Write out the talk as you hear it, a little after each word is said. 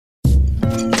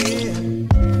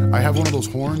I have one of those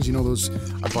horns, those,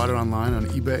 I bought it online on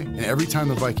eBay, and every time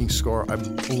the Vikings score, I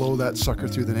blow that sucker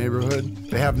through the neighborhood.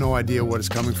 They have no idea what it's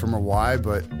coming from or why,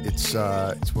 but it's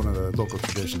one of the local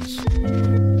traditions.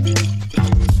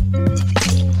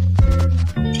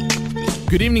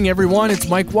 Good evening, everyone. It's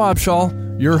Mike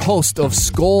Wabshall, your host of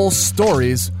Skol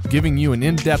Stories, giving you an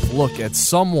in-depth look at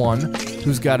someone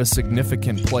who's got a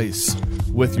significant place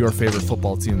with your favorite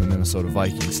football team, the Minnesota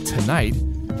Vikings. Tonight,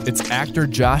 it's actor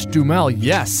Josh Duhamel.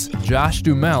 Yes, Josh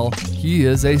Duhamel. He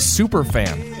is a super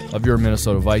fan of your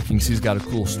Minnesota Vikings. He's got a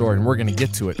cool story, and we're going to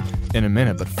get to it in a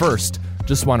minute. But first,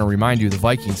 just want to remind you the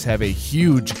Vikings have a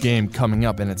huge game coming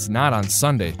up, and it's not on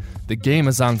Sunday. The game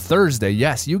is on Thursday.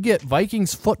 Yes, you get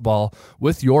Vikings football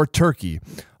with your turkey.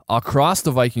 Across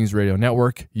the Vikings radio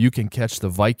network, you can catch the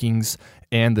Vikings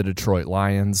and the Detroit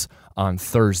Lions on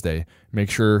Thursday. Make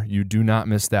sure you do not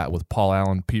miss that with Paul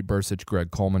Allen, Pete Bursich,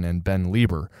 Greg Coleman, and Ben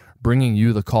Lieber bringing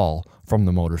you the call from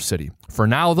the Motor City. For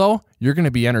now, though, you're going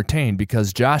to be entertained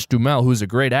because Josh Duhamel, who's a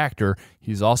great actor,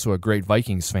 he's also a great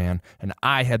Vikings fan, and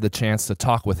I had the chance to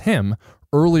talk with him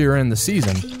earlier in the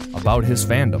season about his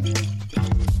fandom.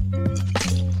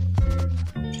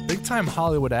 Big-time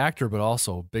Hollywood actor, but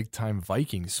also big-time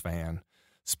Vikings fan,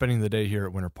 spending the day here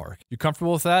at Winter Park. You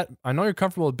comfortable with that? I know you're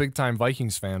comfortable with big-time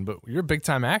Vikings fan, but you're a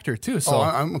big-time actor too. So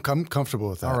I'm comfortable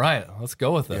with that. All right, let's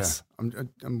go with this. Yeah,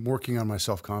 I'm working on my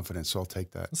self-confidence, so I'll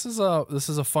take that. This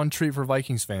is a fun treat for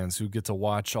Vikings fans who get to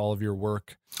watch all of your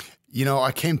work.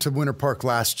 I came to Winter Park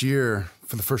last year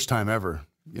for the first time ever.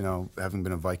 Having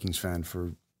been a Vikings fan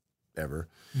for ever,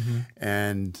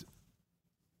 and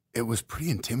it was pretty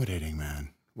intimidating,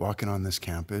 man. Walking on this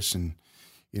campus and,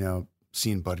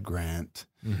 seeing Bud Grant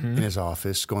in his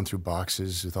office, going through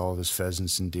boxes with all of his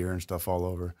pheasants and deer and stuff all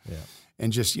over. Yeah.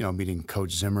 And just, meeting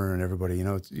Coach Zimmer and everybody,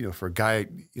 for a guy,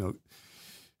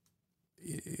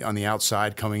 on the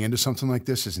outside coming into something like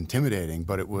this is intimidating,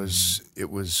 but it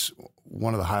was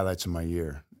one of the highlights of my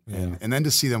year. Yeah. And then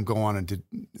to see them go on and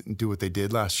do what they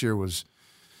did last year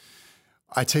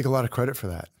I take a lot of credit for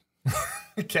that.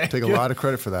 Okay, take a lot of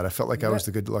credit for that. I felt like I was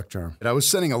the good luck charm. And I was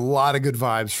sending a lot of good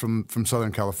vibes from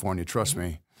Southern California, trust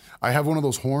me. I have one of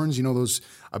those horns, those,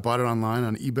 I bought it online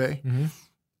on eBay,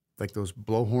 like those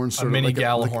blow horns. A mini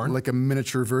gala horn. Like a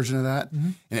miniature version of that.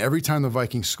 And every time the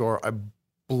Vikings score, I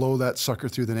blow that sucker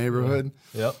through the neighborhood.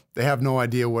 Yep. They have no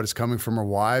idea what it's coming from or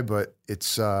why, but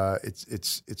it's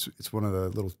one of the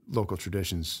little local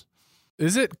traditions.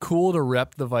 Is it cool to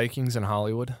rep the Vikings in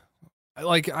Hollywood?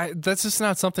 That's just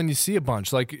not something you see a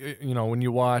bunch. When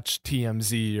you watch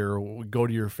TMZ or go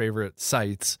to your favorite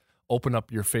sites, open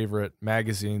up your favorite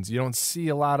magazines, you don't see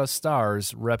a lot of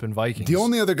stars repping Vikings. The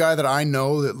only other guy that I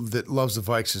know that loves the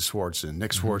Vikes is Swartzen.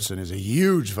 Nick Swartzen is a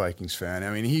huge Vikings fan. I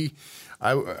mean,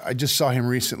 I just saw him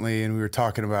recently and we were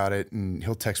talking about it, and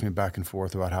he'll text me back and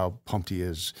forth about how pumped he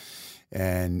is.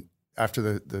 And after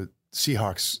the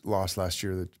Seahawks lost last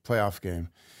year, the playoff game,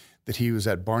 that he was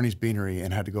at Barney's Beanery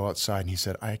and had to go outside, and he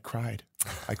said, I cried.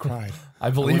 I believe I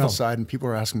went outside and people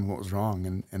were asking me what was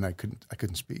wrong, and I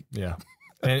couldn't speak. Yeah.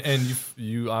 And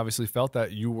you obviously felt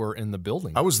that you were in the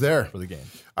building. I was there for the game.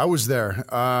 I was there.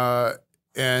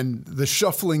 And the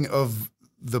shuffling of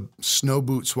the snow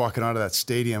boots walking out of that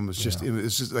stadium was just, it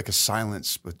was just like a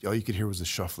silence, but all you could hear was the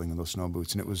shuffling of those snow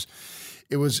boots. And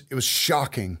it was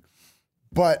shocking.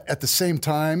 But at the same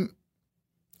time,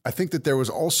 I think that there was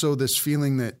also this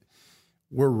feeling that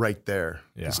we're right there.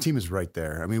 Yeah. This team is right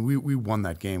there. I mean, we won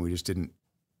that game. We just didn't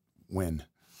win.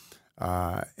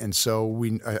 And so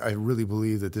I really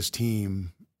believe that this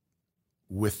team,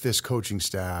 with this coaching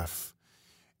staff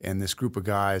and this group of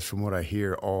guys, from what I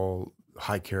hear, all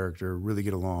high character, really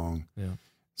get along. Yeah.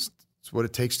 It's what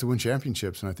it takes to win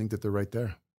championships, and I think that they're right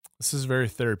there. This is very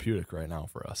therapeutic right now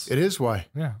for us. It is. Why?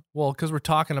 Yeah. Well, because we're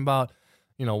talking about,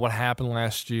 what happened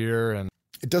last year, and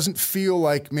it doesn't feel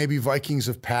like maybe Vikings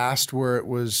of past where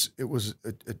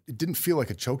it didn't feel like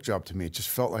a choke job to me. It just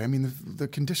felt like, the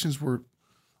conditions were,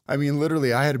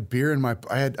 literally I had a beer in I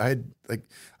had like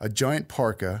a giant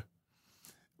parka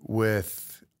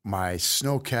with my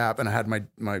snow cap, and I had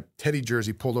my Teddy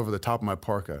jersey pulled over the top of my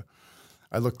parka.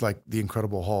 I looked like the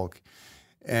Incredible Hulk.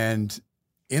 And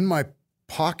in my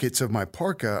pockets of my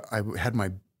parka, I had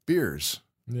my beers.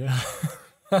 Yeah.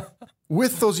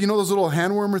 With those, those little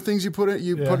hand warmer things you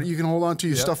can hold on to.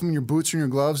 You stuff them in your boots or in your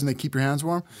gloves, and they keep your hands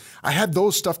warm. I had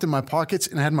those stuffed in my pockets,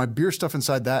 and I had my beer stuff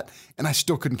inside that, and I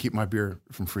still couldn't keep my beer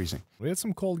from freezing. We had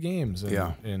some cold games in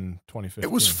 2015.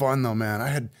 It was fun though,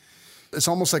 man. It's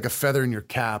almost like a feather in your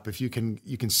cap if you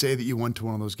can say that you went to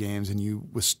one of those games and you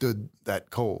withstood that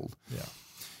cold. Yeah.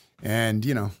 And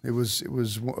it was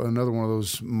another one of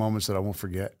those moments that I won't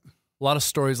forget. A lot of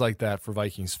stories like that for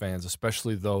Vikings fans,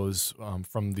 especially those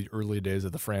from the early days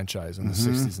of the franchise in the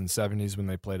 60s and 70s when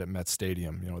they played at Met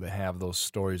Stadium. You know, they have those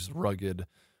stories, rugged,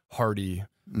 hardy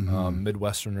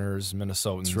Midwesterners,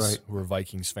 Minnesotans who were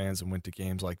Vikings fans and went to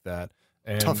games like that.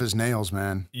 And tough as nails,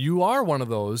 man. You are one of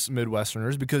those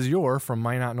Midwesterners because you're from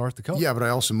Minot, North Dakota. Yeah, but I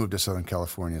also moved to Southern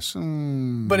California. So,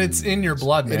 but it's in your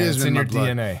blood, man. It is it's in your blood.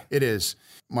 DNA. It is.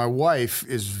 My wife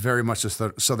is very much a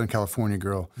Southern California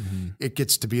girl. It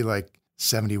gets to be like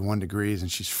 71 degrees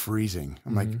and she's freezing.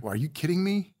 I'm like, well, are you kidding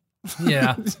me?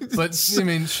 Yeah, but I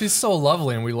mean, she's so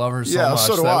lovely and we love her so much.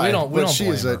 So do I. We don't she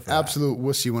blame is her an for absolute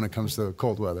wussy when it comes to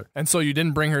cold weather. And so you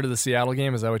didn't bring her to the Seattle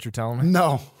game? Is that what you're telling me?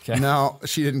 No, Okay. no,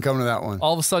 she didn't come to that one.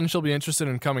 All of a sudden, she'll be interested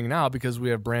in coming now because we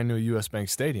have brand new U.S. Bank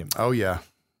Stadium. Oh, yeah.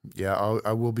 Yeah,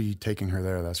 I will be taking her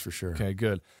there, that's for sure. Okay,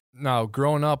 good. Now,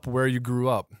 growing up, where you grew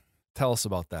up, tell us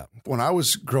about that. When I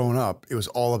was growing up, it was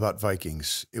all about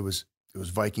Vikings. It was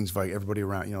Vikings, everybody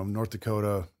around, North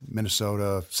Dakota,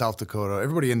 Minnesota, South Dakota,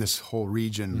 everybody in this whole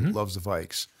region loves the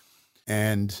Vikes.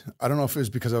 And I don't know if it was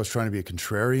because I was trying to be a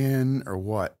contrarian or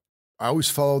what. I always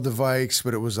followed the Vikes,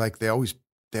 but it was like they always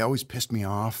pissed me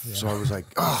off. Yeah. So I was like,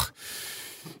 ugh.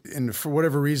 And for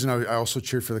whatever reason, I also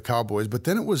cheered for the Cowboys. But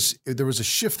then there was a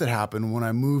shift that happened when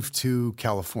I moved to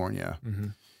California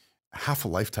half a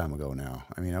lifetime ago now.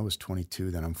 I mean, I was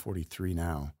 22 then, I'm 43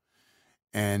 now.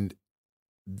 And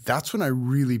that's when I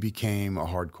really became a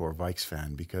hardcore Vikes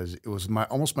fan because it was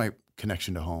almost my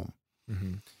connection to home.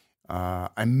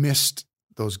 I missed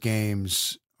those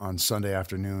games on Sunday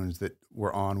afternoons that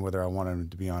were on whether I wanted them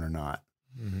to be on or not.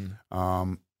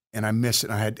 And I miss it.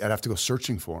 And I'd have to go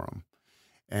searching for them.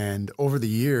 And over the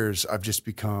years, I've just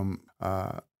become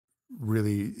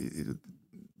really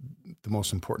the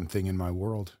most important thing in my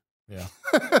world. Yeah.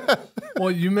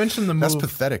 Well, you mentioned the move. That's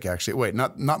pathetic, actually. Wait,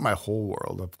 not my whole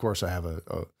world. Of course, I have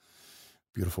a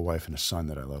beautiful wife and a son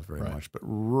that I love very much. But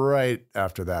right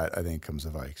after that, I think comes the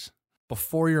Vikes.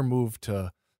 Before your move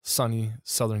to sunny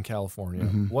Southern California,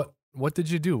 what did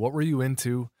you do? What were you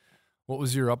into? What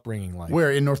was your upbringing like?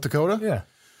 Where, in North Dakota? Yeah.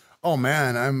 Oh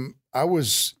man,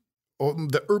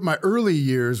 my early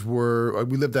years were,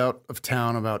 we lived out of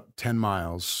town about 10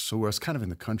 miles. So I was kind of in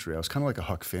the country. I was kind of like a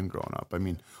Huck Finn growing up. I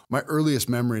mean, my earliest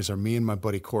memories are me and my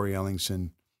buddy Corey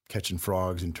Ellingson catching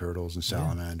frogs and turtles and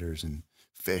salamanders and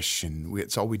fish. And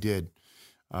it's all we did.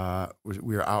 We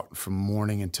were out from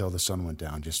morning until the sun went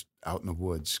down, just out in the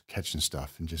woods, catching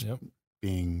stuff and just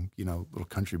being, little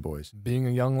country boys. Being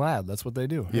a young lad, that's what they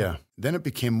do. Yeah. Then it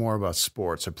became more about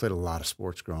sports. I played a lot of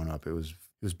sports growing up. It was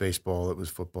baseball, it was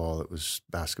football, it was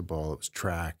basketball, it was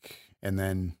track. And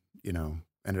then,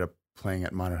 ended up playing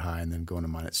at Minot High and then going to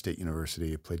Minot State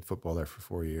University. I played football there for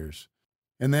 4 years.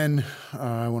 And then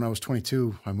when I was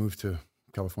 22, I moved to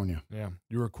California. Yeah.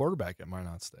 You were a quarterback at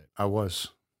Minot State. I was.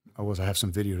 I have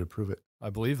some video to prove it.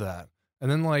 I believe that. And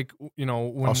then when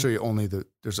I'll show you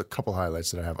there's a couple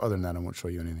highlights that I have. Other than that, I won't show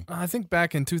you anything. I think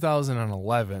back in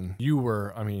 2011, you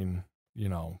were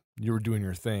doing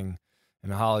your thing in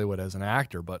Hollywood as an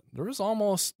actor, but there was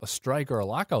almost a strike or a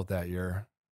lockout that year.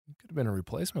 You could have been a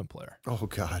replacement player. Oh,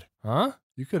 God. Huh?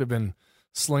 You could have been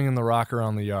slinging the rock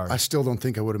around the yard. I still don't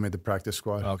think I would have made the practice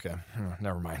squad. Okay.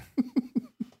 Never mind.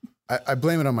 I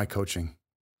blame it on my coaching.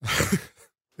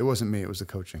 It wasn't me. It was the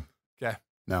coaching. Okay.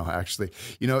 No, actually.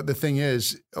 The thing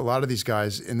is, a lot of these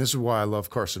guys, and this is why I love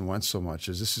Carson Wentz so much,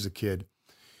 is this is a kid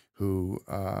who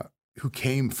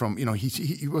came from,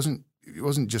 he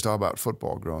wasn't just all about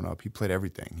football growing up. He played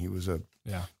everything. He was a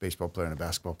baseball player and a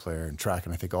basketball player and track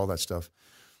and I think all that stuff.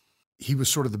 He was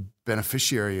sort of the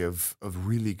beneficiary of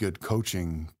really good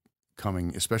coaching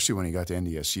coming, especially when he got to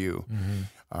NDSU.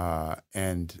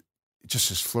 And just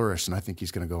has flourished, and I think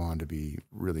he's going to go on to be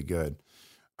really good.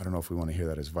 I don't know if we want to hear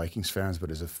that as Vikings fans, but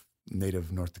as a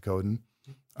native North Dakotan,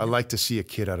 I like to see a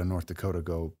kid out of North Dakota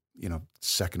go,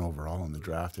 second overall in the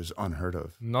draft is unheard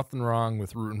of. Nothing wrong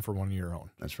with rooting for one of your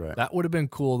own. That's right. That would have been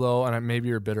cool, though, and maybe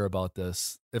you're bitter about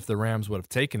this, if the Rams would have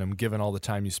taken him, given all the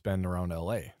time you spend around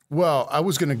L.A. Well, I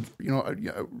was going to,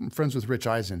 I'm friends with Rich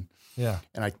Eisen. Yeah.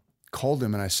 And I called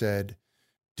him and I said,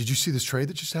 did you see this trade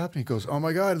that just happened? He goes, oh,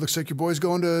 my God, it looks like your boy's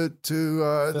going to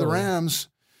the Rams.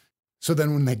 So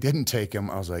then when they didn't take him,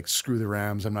 I was like, screw the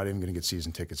Rams. I'm not even going to get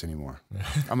season tickets anymore.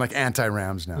 I'm like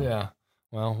anti-Rams now. Yeah.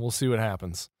 Well, we'll see what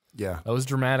happens. Yeah. That was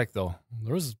dramatic, though.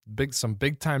 There was some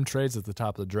big-time trades at the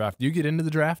top of the draft. Do you get into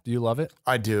the draft? Do you love it?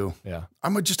 I do. Yeah.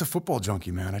 I'm just a football junkie,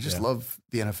 man. I just love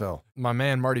the NFL. My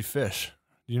man, Marty Fish.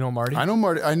 Do you know Marty? I know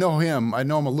Marty. I know him. I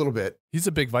know him a little bit. He's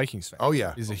a big Vikings fan. Oh,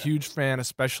 yeah. He's a huge fan,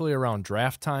 especially around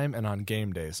draft time and on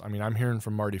game days. I mean, I'm hearing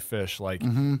from Marty Fish, like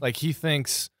he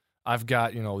thinks I've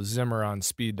got, Zimmer on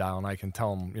speed dial and I can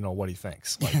tell him, what he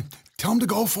thinks. Like, tell him to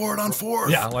go for it on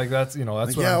fourth. Yeah, like that's what I'm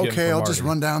getting okay, from I'll just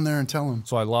run down there and tell him.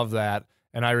 So I love that.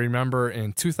 And I remember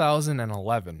in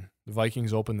 2011, the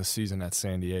Vikings opened the season at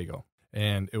San Diego,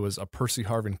 and it was a Percy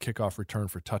Harvin kickoff return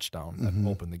for touchdown that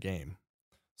opened the game.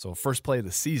 So first play of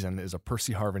the season is a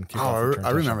Percy Harvin kickoff return.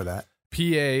 I remember that. PA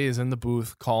is in the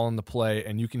booth calling the play,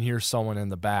 and you can hear someone in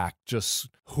the back just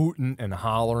hooting and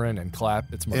hollering and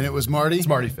clap. It's Marty. And it was Marty? It's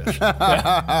Marty Fish.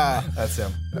 Yeah, that's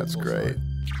him. That's great.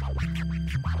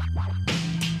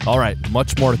 All right,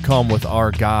 much more to come with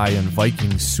our guy and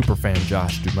Vikings superfan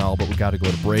Josh Duhamel, but we got to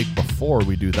go to break. Before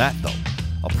we do that, though,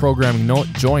 a programming note: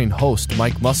 join host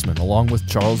Mike Mussman along with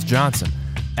Charles Johnson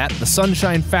at the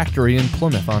Sunshine Factory in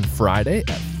Plymouth on Friday at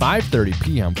 5:30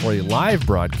 p.m. for a live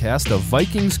broadcast of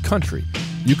Vikings Country.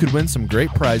 You could win some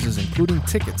great prizes, including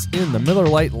tickets in the Miller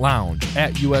Lite Lounge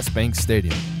at US Bank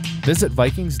Stadium. Visit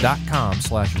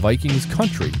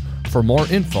Vikings.com/VikingsCountry for more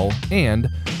info and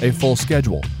a full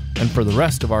schedule. And for the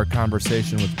rest of our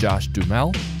conversation with Josh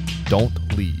Duhamel, don't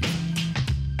leave.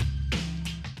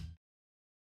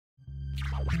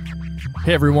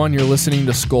 Hey everyone, you're listening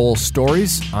to Skol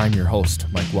Stories. I'm your host,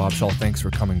 Mike Wobschall. Thanks for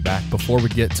coming back. Before we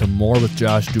get to more with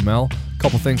Josh Duhamel, a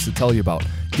couple things to tell you about.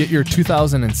 Get your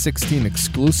 2016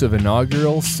 exclusive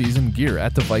inaugural season gear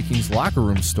at the Vikings Locker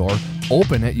Room store,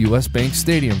 open at US Bank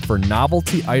Stadium. For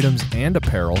novelty items and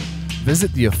apparel,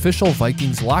 visit the official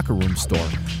Vikings Locker Room store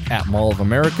at Mall of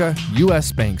America,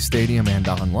 US Bank Stadium, and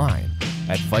online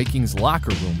at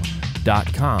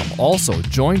VikingsLockerRoom.com. Also,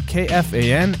 join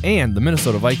KFAN and the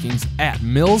Minnesota Vikings at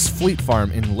Mills Fleet Farm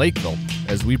in Lakeville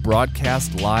as we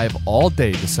broadcast live all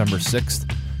day December 6th,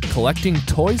 collecting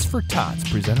Toys for Tots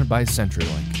presented by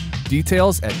CenturyLink.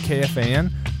 Details at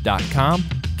KFAN.com,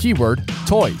 keyword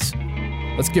toys.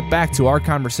 Let's get back to our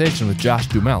conversation with Josh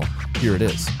Duhamel. Here it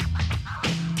is.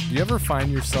 Do you ever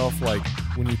find yourself, like,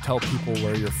 when you tell people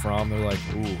where you're from, they're like,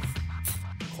 ooh,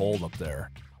 cold up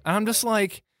there. And I'm just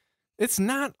like, it's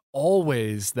not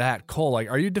always that cold.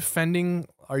 Like, are you defending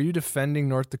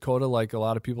North Dakota like a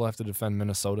lot of people have to defend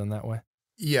Minnesota in that way?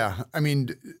 Yeah. I mean,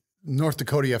 North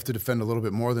Dakota, you have to defend a little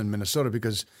bit more than Minnesota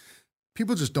because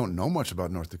people just don't know much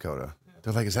about North Dakota.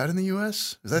 They're like, is that in the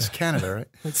U.S.? That's Canada, right?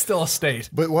 It's still a state.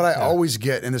 But what I always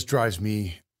get, and this drives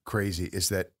me crazy, is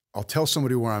that I'll tell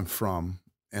somebody where I'm from,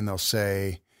 and they'll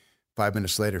say 5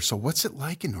 minutes later, so what's it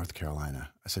like in North Carolina?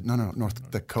 I said, no,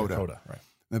 North Dakota. Right.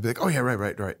 And they'll be like, oh yeah,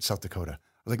 right, South Dakota. I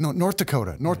was like, no, North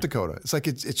Dakota. It's like,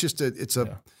 it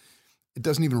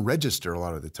doesn't even register a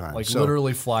lot of the time. Like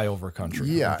literally flyover country.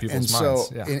 Yeah. In people's and minds.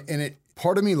 So, and it,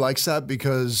 part of me likes that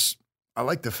because I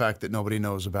like the fact that nobody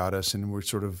knows about us and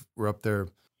we're up there,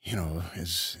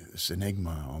 as this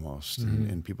enigma almost,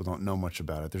 and people don't know much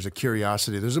about it. There's a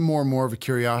curiosity. There's a more and more of a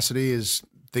curiosity as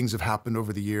things have happened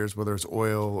over the years, whether it's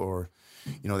oil or,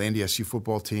 the NDSU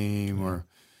football team or,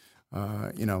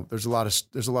 there's a lot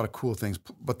of cool things,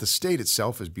 but the state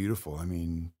itself is beautiful. I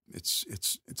mean, it's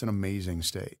an amazing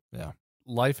state. Yeah.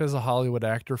 Life as a Hollywood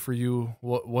actor for you,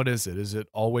 what is it? Is it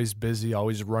always busy,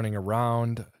 always running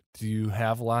around? Do you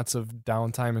have lots of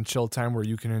downtime and chill time where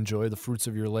you can enjoy the fruits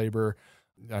of your labor?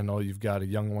 I know you've got a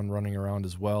young one running around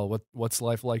as well. What's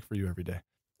life like for you every day?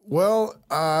 Well,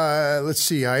 let's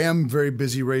see. I am very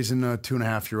busy raising a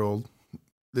 2.5-year-old.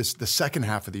 The second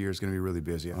half of the year is going to be really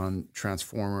busy on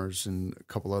Transformers and a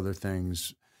couple other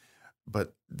things.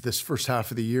 But this first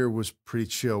half of the year was pretty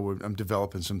chill. I'm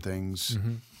developing some things.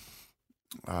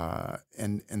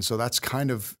 And so that's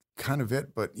kind of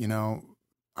it. But,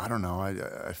 I don't know.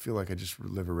 I feel like I just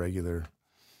live a regular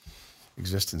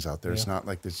existence out there. Yeah. It's not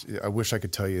like this. I wish I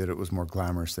could tell you that it was more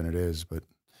glamorous than it is, but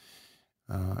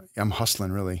I'm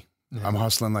hustling, really. Yeah. I'm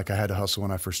hustling like I had to hustle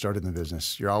when I first started in the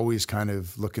business. You're always kind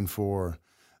of looking for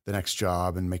the next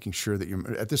job and making sure that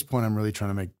at this point, I'm really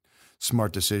trying to make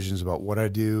smart decisions about what I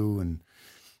do and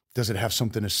does it have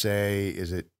something to say?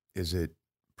 Is it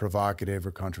provocative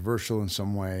or controversial in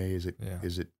some way? Is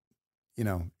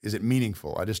it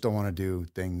meaningful? I just don't want to do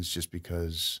things just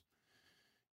because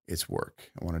it's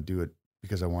work. I want to do it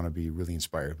because I want to be really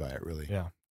inspired by it, really. Yeah.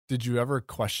 Did you ever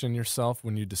question yourself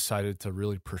when you decided to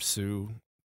really pursue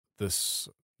this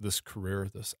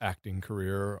career, this acting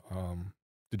career?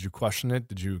 Did you question it?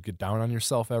 Did you get down on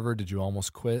yourself ever? Did you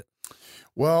almost quit?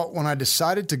 Well, when I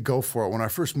decided to go for it, when I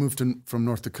first moved from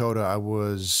North Dakota, I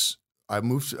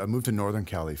moved to Northern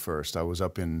Cali first. I was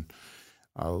up in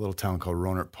a little town called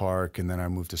Rohnert Park, and then I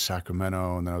moved to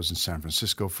Sacramento, and then I was in San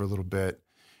Francisco for a little bit,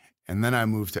 and then I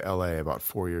moved to LA about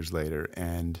 4 years later,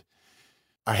 and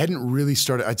I hadn't really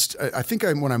started. I think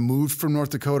when I moved from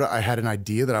North Dakota, I had an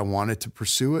idea that I wanted to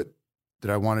pursue it,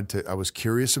 I was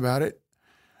curious about it.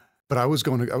 But I was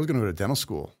going to go to dental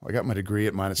school. I got my degree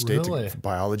at Minot State Really? for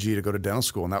biology to go to dental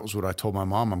school, and that was what I told my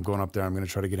mom. I'm going up there. I'm going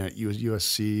to try to get in at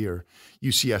USC or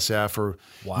UCSF or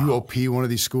UOP, one of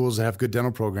these schools that have good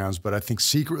dental programs. But I think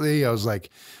secretly I was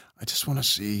like, I just want to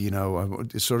see,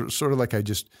 it's sort of like I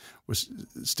just was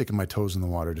sticking my toes in the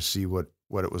water to see what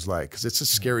it was like, because it's a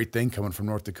scary thing coming from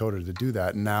North Dakota to do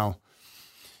that. And now,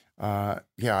 I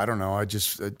don't know.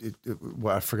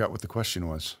 I forgot what the question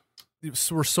was.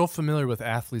 So we're so familiar with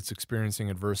athletes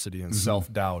experiencing adversity and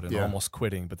self-doubt and almost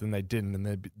quitting, but then they didn't,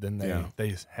 and then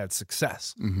they had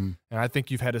success. And I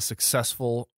think you've had a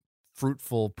successful,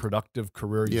 fruitful, productive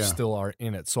career. You still are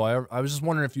in it. So I was just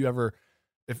wondering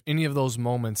if any of those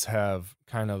moments have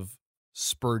kind of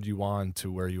spurred you on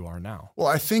to where you are now. Well,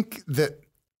 I think that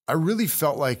I really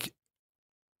felt like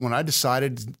when I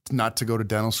decided not to go to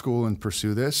dental school and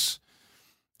pursue this,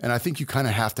 and I think you kind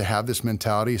of have to have this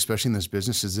mentality, especially in this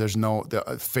business, is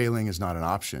failing is not an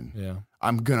option. Yeah.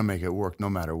 I'm going to make it work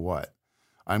no matter what.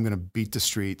 I'm going to beat the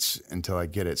streets until I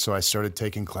get it. So I started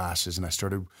taking classes, and I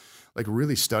started like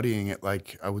really studying it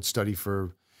like I would study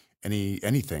for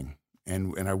anything.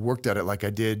 And I worked at it like I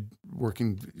did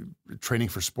training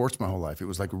for sports my whole life. It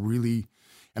was like really,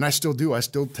 and I still do. I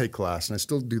still take class, and I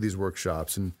still do these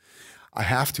workshops, and I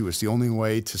have to. It's the only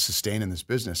way to sustain in this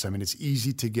business. I mean,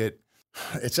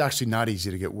 it's actually not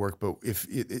easy to get work, but if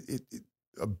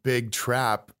a big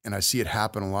trap, and I see it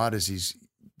happen a lot, is these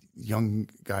young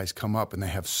guys come up and they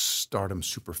have stardom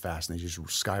super fast and they just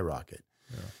skyrocket.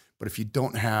 Yeah. But if you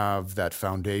don't have that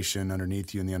foundation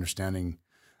underneath you and the understanding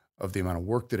of the amount of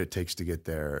work that it takes to get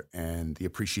there and the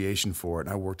appreciation for it,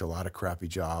 and I worked a lot of crappy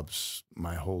jobs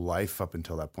my whole life up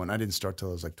until that point. I didn't start till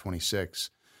I was like 26.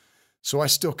 So I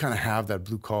still kind of have that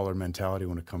blue collar mentality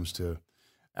when it comes to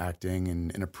acting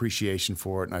and appreciation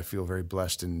for it. And I feel very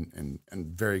blessed and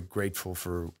very grateful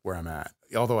for where I'm at,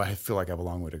 although I feel like I have a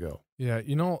long way to go. Yeah.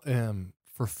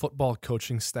 For football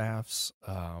coaching staffs,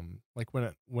 like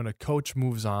when a coach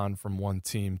moves on from one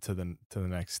team to the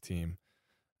next team,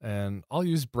 and I'll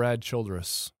use Brad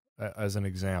Childress as an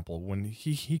example. When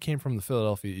he came from the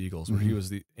Philadelphia Eagles, where he was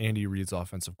the Andy Reid's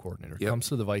offensive coordinator, comes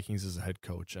to the Vikings as a head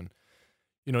coach. And,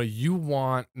 you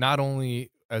want not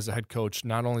only as a head coach,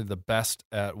 not only the best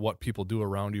at what people do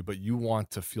around you, but you want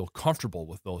to feel comfortable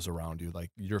with those around you.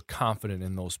 Like you're confident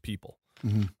in those people.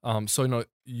 So,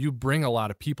 you bring a lot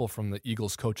of people from the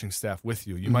Eagles coaching staff with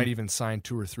you. You might even sign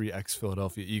 2 or 3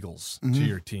 ex-Philadelphia Eagles to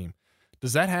your team.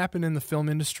 Does that happen in the film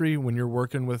industry when you're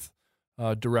working with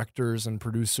directors and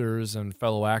producers and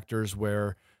fellow actors,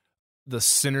 where the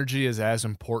synergy is as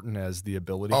important as the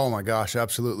ability? Oh my gosh,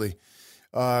 absolutely.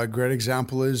 Great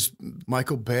example is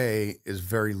Michael Bay is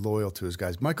very loyal to his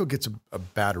guys. Michael gets a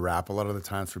bad rap a lot of the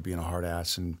times for being a hard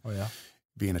ass and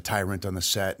being a tyrant on the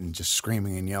set and just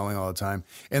screaming and yelling all the time.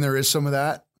 And there is some of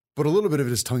that, but a little bit of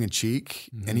it is tongue in cheek.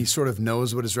 And he sort of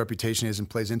knows what his reputation is and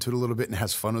plays into it a little bit and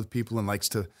has fun with people and likes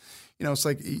to, it's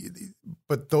like,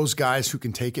 but those guys who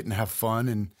can take it and have fun,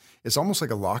 and it's almost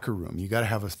like a locker room. You got to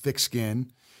have a thick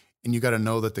skin. And you got to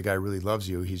know that the guy really loves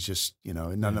you. He's just,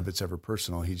 none of it's ever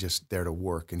personal. He's just there to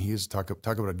work. And he is talk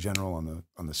about a general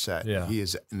on the set. Yeah. He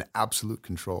is in absolute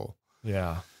control.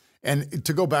 Yeah. And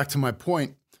to go back to my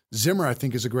point, Zimmer, I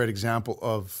think, is a great example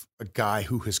of a guy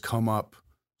who has come up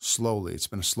slowly. It's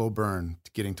been a slow burn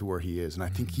to getting to where he is. And I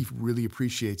think he really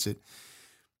appreciates it.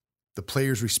 The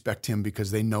players respect him because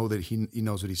they know that he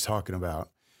knows what he's talking about.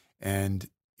 And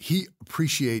he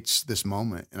appreciates this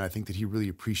moment. And I think that he really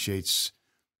appreciates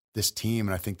this team,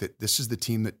 and I think that this is the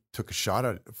team that took a shot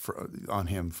on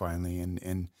him finally,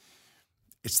 and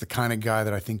it's the kind of guy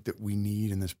that I think that we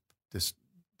need in this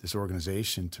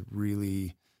organization to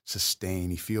really sustain.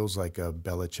 He feels like a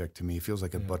Belichick to me. He feels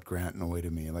like a Bud Grant in a way to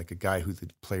me, like a guy who the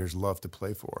players love to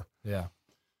play for. Yeah,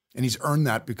 and he's earned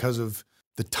that because of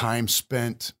the time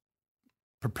spent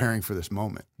preparing for this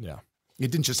moment. Yeah,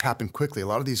 it didn't just happen quickly. A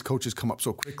lot of these coaches come up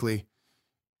so quickly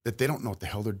that they don't know what the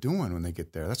hell they're doing when they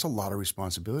get there. That's a lot of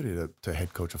responsibility to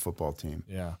head coach a football team.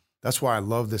 Yeah. That's why I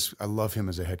love this. I love him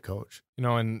as a head coach.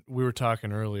 And we were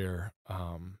talking earlier,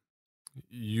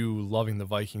 you loving the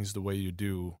Vikings the way you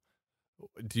do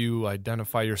you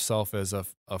identify yourself as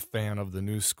a fan of the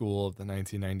new school of the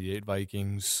 1998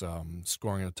 Vikings,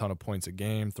 scoring a ton of points a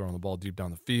game, throwing the ball deep down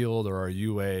the field, or are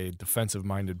you a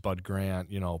defensive-minded Bud Grant,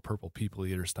 purple people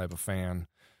eaters type of fan?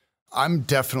 I'm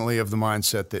definitely of the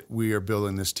mindset that we are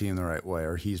building this team the right way,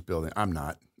 or he's building. I'm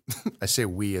not. I say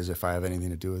we as if I have anything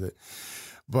to do with it.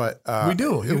 But we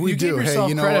do. You do. Give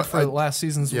yourself credit for last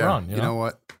season's run. You know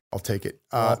what? I'll take it.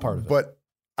 All part of it. But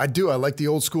I do. I like the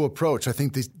old school approach. I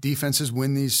think the defenses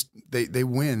win these. They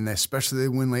win, especially they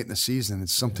win late in the season.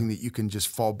 It's something that you can just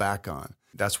fall back on.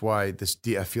 That's why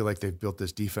I feel like they've built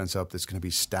this defense up that's going to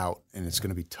be stout and it's going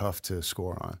to be tough to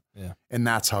score on. Yeah. And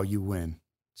that's how you win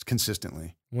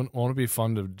consistently. Won't it be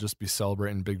fun to just be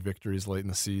celebrating big victories late in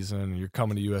the season? You're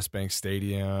coming to US Bank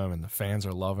Stadium and the fans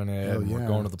are loving it. Hell And yeah, we're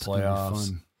going to the it's gonna be playoffs.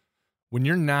 fun. When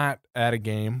you're not at a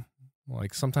game,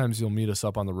 like sometimes you'll meet us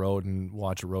up on the road and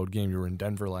watch a road game. You were in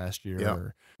Denver last year. Yeah.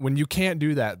 When you can't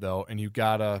do that though, and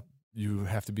you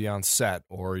have to be on set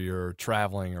or you're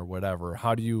traveling or whatever,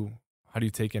 how do you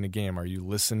take in a game? Are you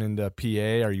listening to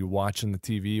PA? Are you watching the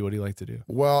TV? What do you like to do?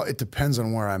 Well, it depends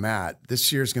on where I'm at.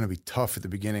 This year's going to be tough at the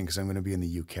beginning because I'm going to be in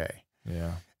the UK.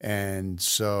 Yeah. And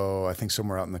so I think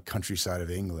somewhere out in the countryside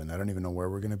of England. I don't even know where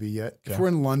we're going to be yet. Okay. If we're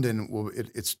in London, well,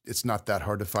 it's not that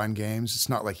hard to find games. It's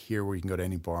not like here where you can go to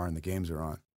any bar and the games are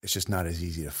on. It's just not as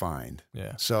easy to find.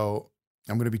 Yeah. So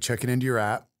I'm going to be checking into your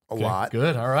app a lot.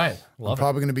 Good. All right. I'm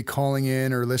probably going to be calling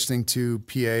in or listening to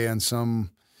PA on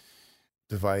some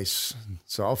device.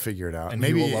 So I'll figure it out. And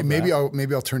maybe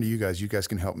I'll turn to you guys. You guys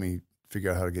can help me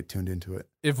figure out how to get tuned into it.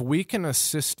 If we can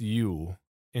assist you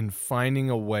in finding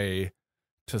a way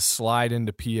to slide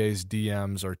into PA's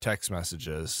DMs or text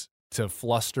messages to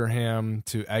fluster him,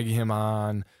 to egg him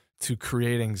on, to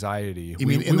create anxiety. You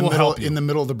mean in the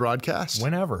middle of the broadcast?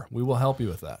 Whenever. We will help you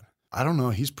with that. I don't know.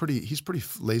 He's pretty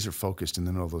laser focused in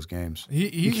the middle of those games. You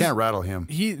He's- can't rattle him.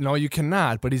 No, you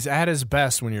cannot, but he's at his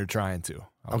best when you're trying to.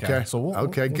 Okay. So we'll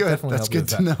good. definitely That's help you good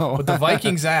with to that. know. But the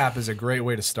Vikings app is a great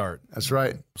way to start. That's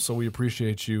right. So we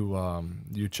appreciate you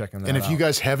checking that out. And if you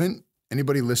guys haven't,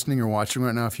 anybody listening or watching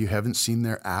right now, if you haven't seen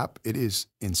their app, it is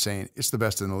insane. It's the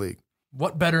best in the league.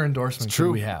 What better endorsement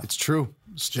could we have? It's true.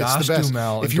 It's Josh the best.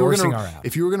 Duhamel If you were endorsing gonna, our app.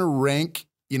 If you were going to rank,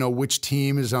 which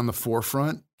team is on the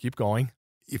forefront, Keep going.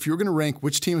 if you were going to rank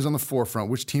which team is on the forefront,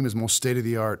 which team is most state of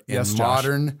the art in Yes, Josh.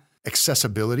 modern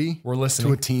accessibility We're listening.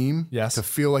 to a team, Yes. to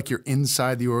feel like you're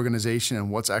inside the organization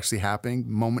and what's actually happening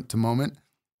moment to moment,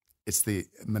 it's the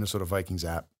Minnesota Vikings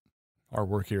app. Our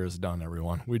work here is done,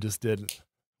 everyone. We just did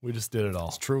it all.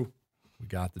 It's true. We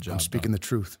got the job I'm speaking done. the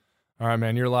truth. All right,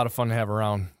 man. You're a lot of fun to have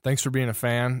around. Thanks for being a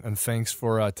fan, and thanks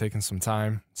for taking some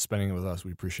time spending it with us.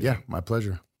 We appreciate it. Yeah, my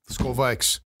pleasure. Skol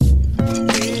Vikes.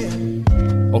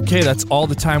 Okay, that's all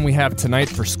the time we have tonight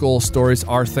for Skol Stories.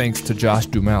 Our thanks to Josh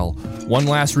Duhamel. One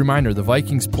last reminder, the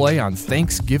Vikings play on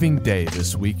Thanksgiving Day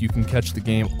this week. You can catch the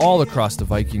game all across the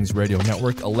Vikings radio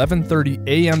network. 11:30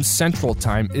 a.m. Central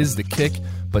Time is the kick,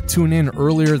 but tune in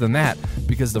earlier than that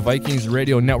because the Vikings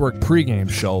radio network pregame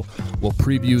show will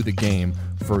preview the game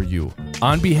for you.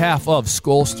 On behalf of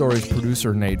Skol Stories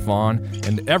producer Nate Vaughn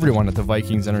and everyone at the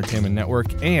Vikings Entertainment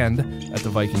Network and at the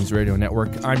Vikings Radio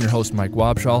Network, I'm your host Mike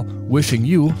Wabschall, wishing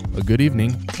you a good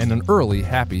evening and an early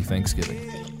happy Thanksgiving.